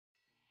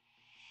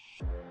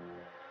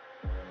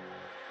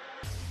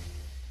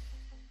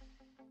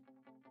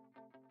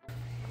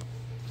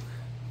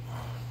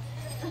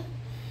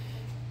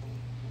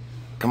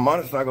Come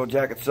on, it's not gonna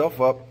jack itself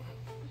up.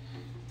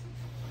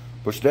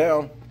 Push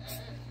down.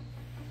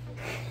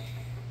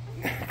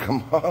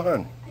 Come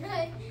on.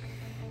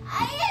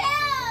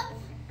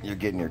 You're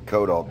getting your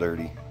coat all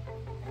dirty.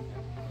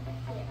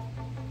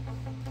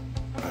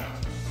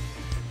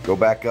 Go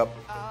back up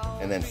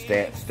and then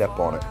step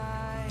on it.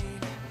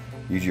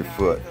 Use your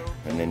foot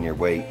and then your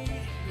weight.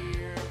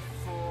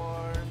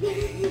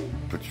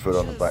 Put your foot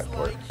on the back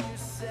part.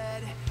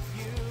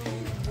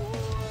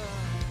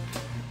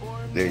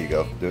 There you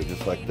go. Do it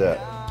just like that.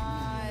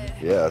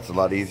 Yeah, it's a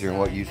lot easier than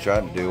what you was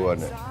trying to do,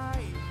 wasn't it?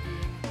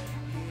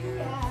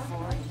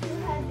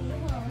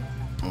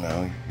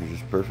 No, you're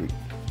just perfect.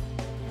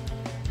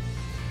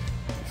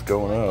 It's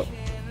going up.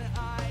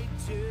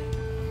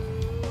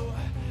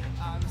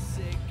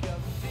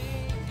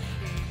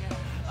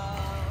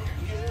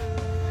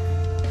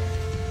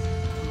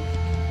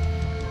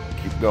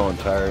 Keep going,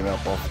 tiring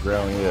up off the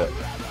ground yet.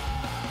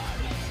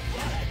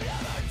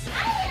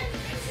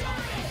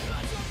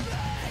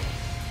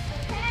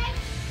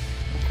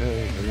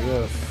 Okay,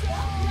 hurry up.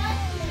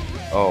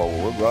 Oh,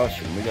 we're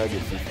rushing. We gotta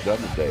get this done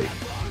today.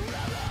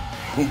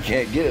 You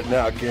can't get it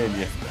now, can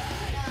you?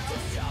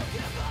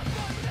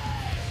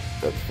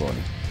 That's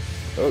funny.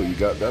 Oh, you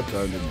got that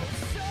time, didn't you?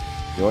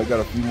 You only got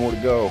a few more to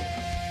go.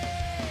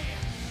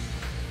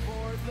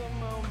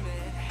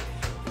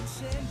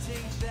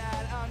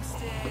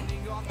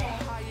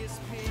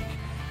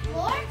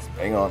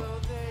 Hang on.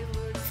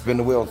 Spin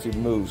the wheel and see if it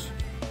moves.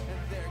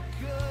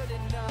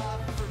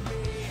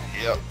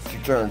 Yep, she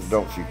turns,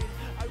 don't she?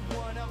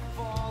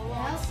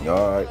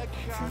 Alright,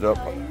 she's up.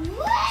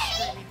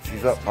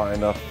 She's up high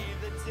enough.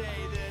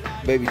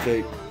 Baby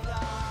tape.